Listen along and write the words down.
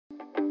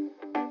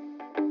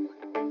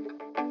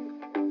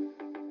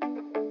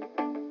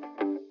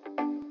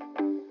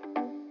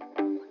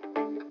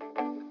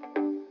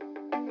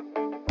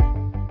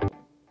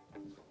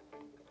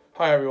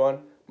Hi everyone,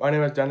 my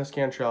name is Dennis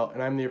Cantrell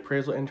and I'm the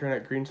appraisal intern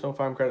at GreenStone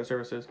Farm Credit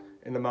Services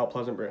in the Mount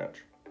Pleasant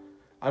branch.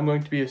 I'm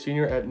going to be a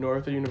senior at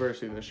Northern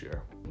University this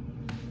year.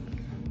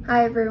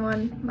 Hi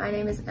everyone, my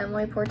name is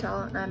Emily Portal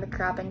and I'm a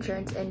crop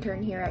insurance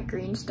intern here at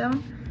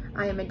GreenStone.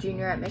 I am a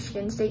junior at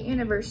Michigan State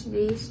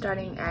University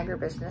studying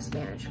agribusiness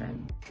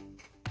management.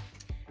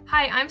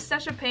 Hi, I'm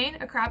Stasha Payne,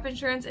 a crop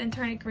insurance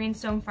intern at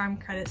GreenStone Farm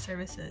Credit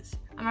Services.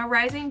 I'm a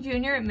rising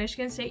junior at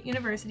Michigan State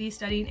University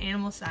studying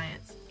animal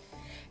science.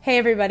 Hey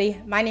everybody,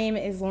 my name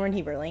is Lauren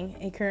Heberling,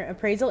 a current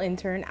appraisal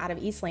intern out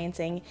of East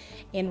Lansing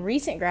and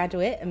recent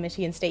graduate of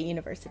Michigan State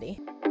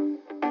University.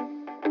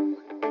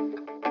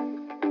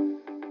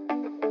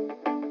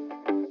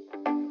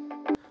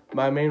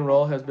 My main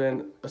role has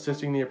been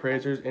assisting the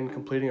appraisers in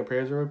completing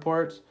appraisal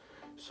reports.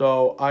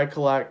 So I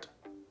collect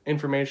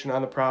information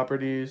on the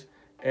properties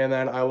and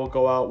then I will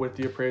go out with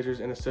the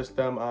appraisers and assist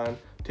them on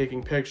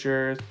taking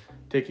pictures,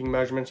 taking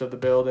measurements of the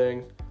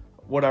buildings,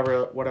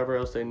 whatever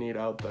else they need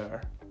out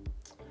there.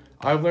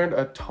 I've learned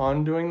a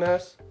ton doing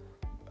this.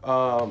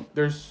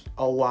 There's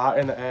a lot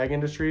in the ag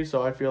industry,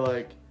 so I feel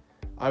like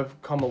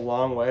I've come a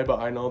long way,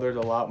 but I know there's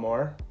a lot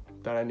more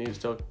that I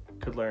still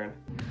could learn.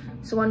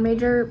 So one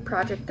major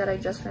project that I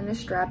just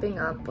finished wrapping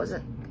up was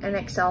an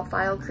Excel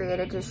file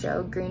created to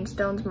show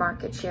GreenStone's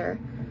market share.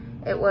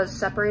 It was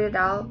separated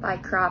out by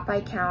crop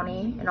by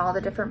county and all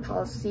the different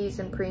policies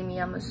and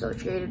premium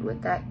associated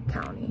with that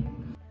county.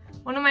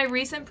 One of my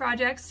recent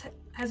projects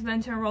has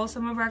been to enroll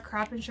some of our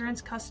crop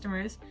insurance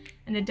customers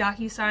in the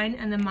DocuSign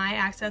and the My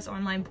Access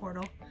online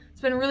portal.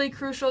 It's been really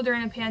crucial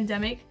during a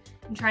pandemic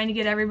and trying to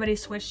get everybody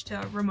switched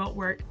to remote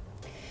work.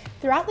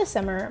 Throughout the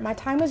summer, my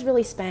time was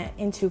really spent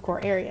in two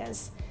core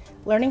areas: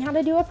 learning how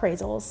to do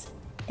appraisals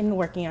and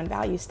working on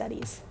value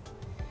studies.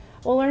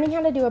 While learning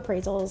how to do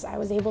appraisals, I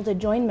was able to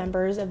join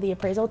members of the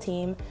appraisal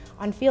team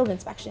on field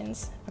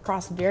inspections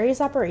across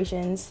various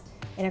operations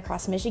and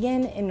across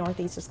Michigan and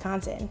Northeast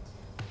Wisconsin,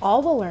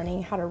 all while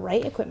learning how to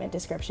write equipment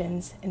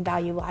descriptions and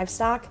value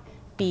livestock,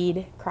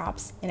 feed,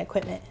 crops, and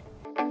equipment.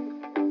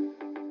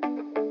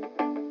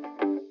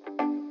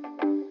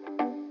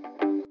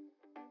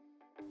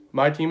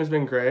 My team has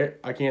been great.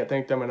 I can't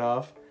thank them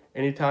enough.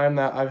 Anytime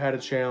that I've had a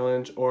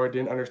challenge or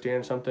didn't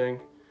understand something,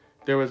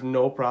 there was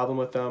no problem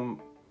with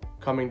them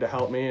coming to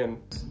help me. And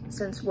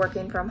since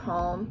working from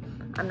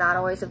home, I'm not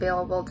always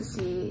available to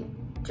see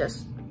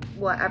just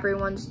what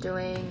everyone's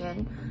doing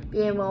and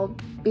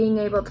being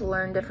able to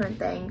learn different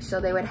things, so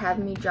they would have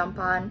me jump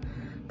on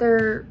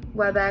their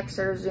WebEx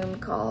or Zoom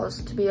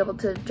calls to be able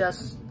to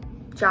just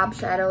job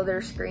shadow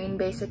their screen,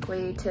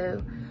 basically, to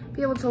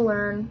be able to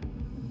learn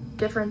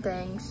different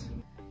things.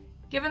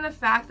 Given the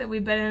fact that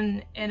we've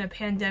been in a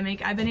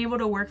pandemic, I've been able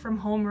to work from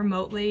home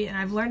remotely, and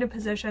I've learned a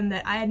position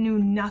that I knew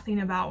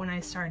nothing about when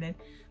I started.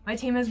 My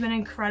team has been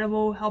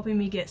incredible, helping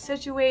me get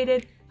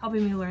situated,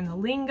 helping me learn the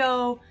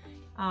lingo,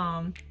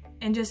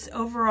 and just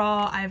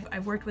overall,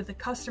 I've worked with the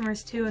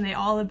customers too, and they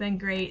all have been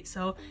great.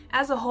 So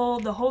as a whole,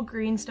 the whole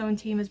GreenStone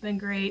team has been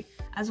great,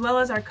 as well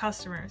as our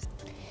customers.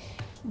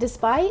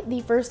 Despite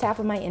the first half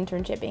of my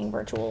internship being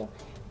virtual,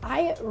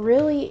 I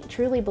really,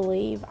 truly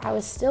believe I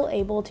was still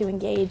able to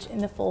engage in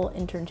the full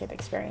internship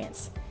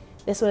experience.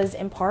 This was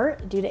in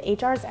part due to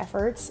HR's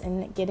efforts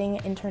in getting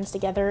interns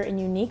together in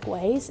unique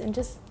ways and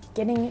just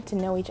getting to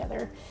know each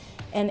other.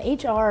 And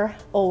HR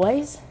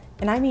always,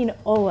 and I mean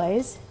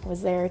always,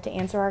 was there to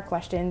answer our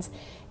questions,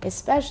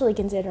 especially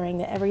considering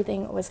that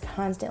everything was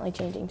constantly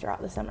changing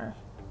throughout the summer.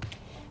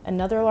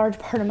 Another large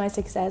part of my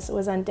success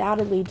was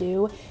undoubtedly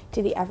due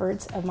to the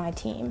efforts of my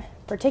team,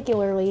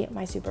 particularly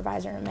my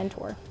supervisor and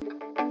mentor.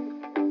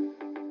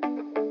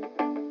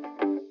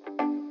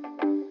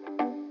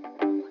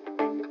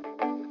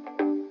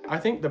 I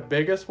think the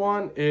biggest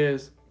one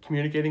is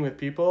communicating with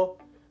people,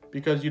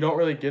 because you don't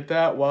really get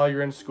that while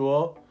you're in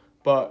school.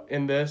 But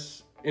in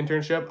this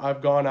internship,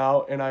 I've gone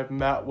out and I've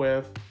met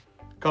with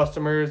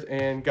customers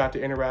and got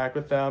to interact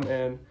with them,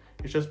 and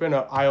it's just been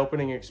an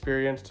eye-opening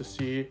experience to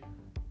see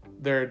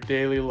their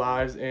daily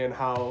lives and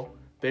how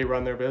they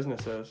run their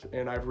businesses,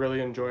 and I've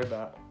really enjoyed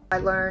that. I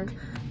learned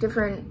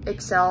different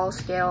Excel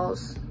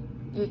skills.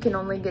 You can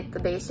only get the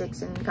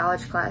basics in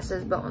college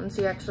classes, but once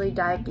you actually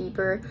dive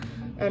deeper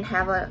and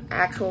have an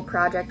actual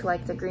project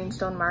like the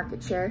GreenStone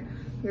market share,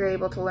 you're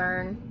able to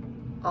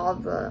learn all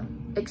the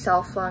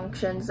Excel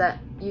functions that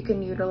you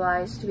can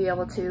utilize to be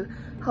able to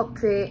help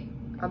create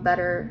a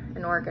better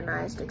and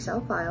organized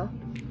Excel file.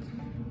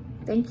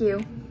 Thank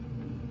you.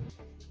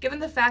 Given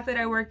the fact that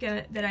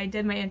I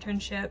did my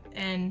internship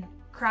in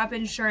crop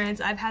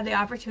insurance, I've had the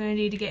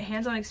opportunity to get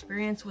hands-on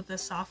experience with the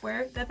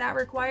software that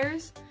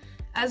requires,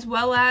 as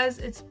well as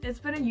it's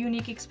been a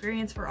unique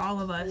experience for all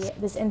of us.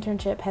 This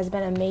internship has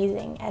been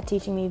amazing at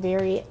teaching me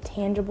very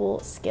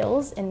tangible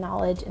skills and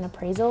knowledge in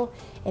appraisal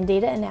and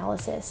data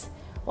analysis,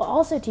 while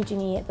also teaching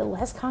me the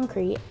less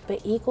concrete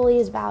but equally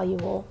as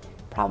valuable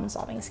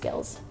problem-solving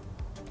skills.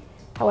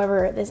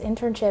 However, this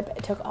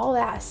internship took all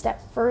that a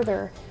step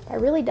further by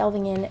really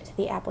delving into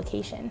the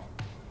application.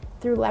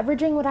 Through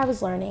leveraging what I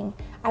was learning,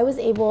 I was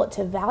able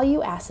to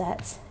value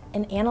assets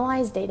and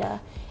analyze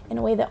data in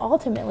a way that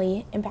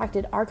ultimately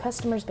impacted our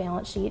customers'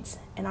 balance sheets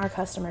and our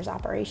customers'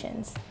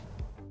 operations.